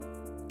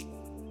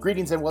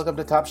Greetings and welcome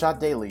to Top Shot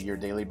Daily, your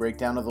daily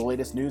breakdown of the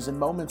latest news and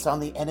moments on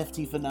the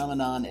NFT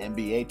phenomenon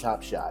NBA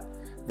Top Shot.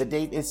 The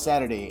date is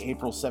Saturday,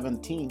 April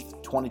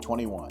 17th,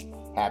 2021.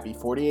 Happy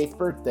 48th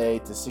birthday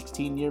to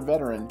 16-year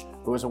veteran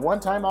who was a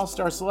one-time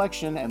All-Star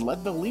selection and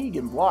led the league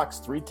in blocks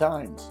 3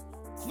 times,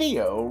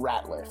 Theo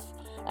Ratliff.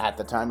 At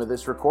the time of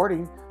this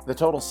recording, the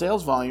total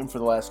sales volume for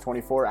the last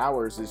 24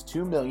 hours is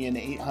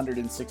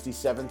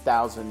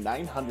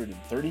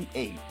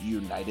 $2,867,938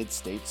 United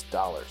States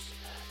dollars.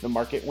 The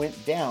market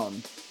went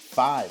down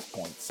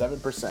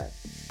 5.7%.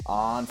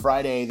 On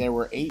Friday, there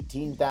were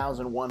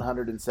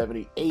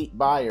 18,178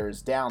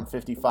 buyers, down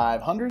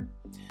 5,500,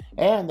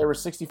 and there were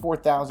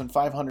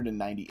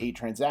 64,598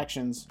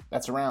 transactions.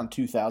 That's around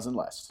 2,000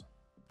 less.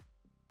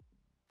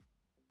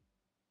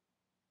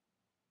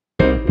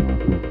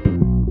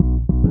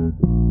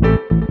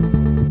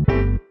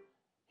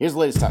 Here's the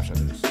latest Top Shot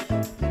news.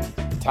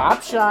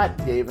 Top Shot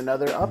gave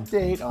another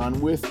update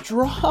on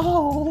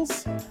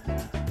withdrawals.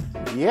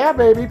 Yeah,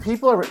 baby,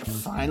 people are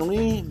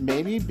finally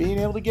maybe being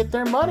able to get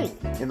their money.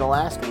 In the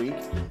last week,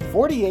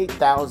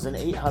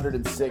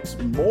 48,806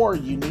 more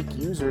unique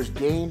users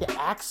gained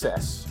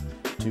access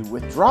to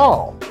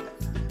withdrawal.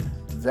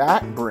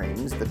 That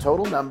brings the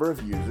total number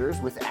of users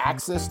with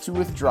access to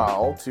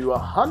withdrawal to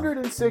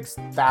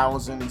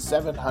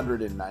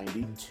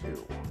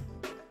 106,792.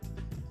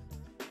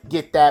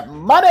 Get that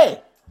money!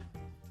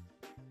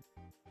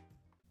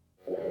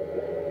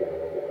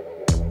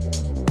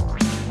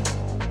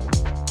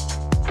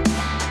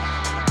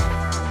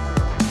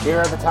 Here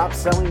are the top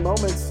selling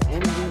moments in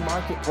the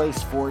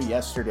marketplace for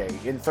yesterday.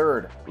 In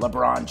third,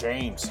 LeBron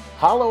James.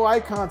 Holo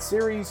Icon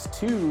Series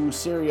 2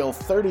 Serial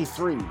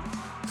 33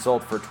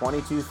 sold for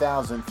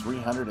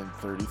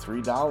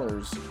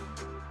 $22,333.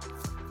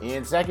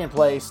 In second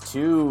place,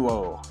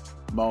 2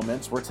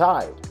 moments were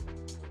tied.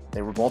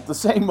 They were both the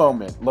same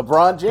moment.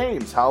 LeBron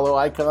James Holo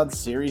Icon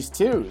Series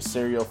 2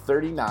 Serial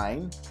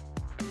 39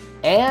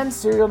 and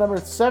Serial number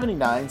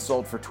 79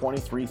 sold for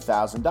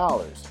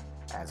 $23,000.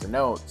 As a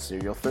note,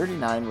 Serial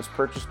 39 was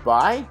purchased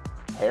by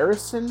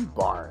Harrison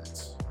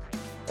Barnes.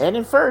 And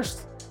in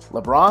first,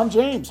 LeBron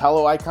James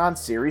Holo Icon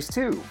Series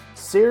 2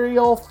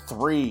 Serial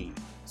 3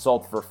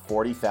 sold for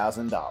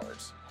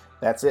 $40,000.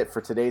 That's it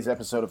for today's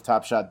episode of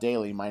Top Shot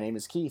Daily. My name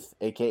is Keith,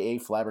 aka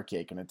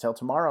Flabbercake, and until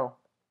tomorrow,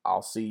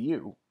 I'll see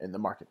you in the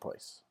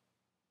marketplace.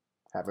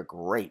 Have a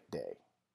great day.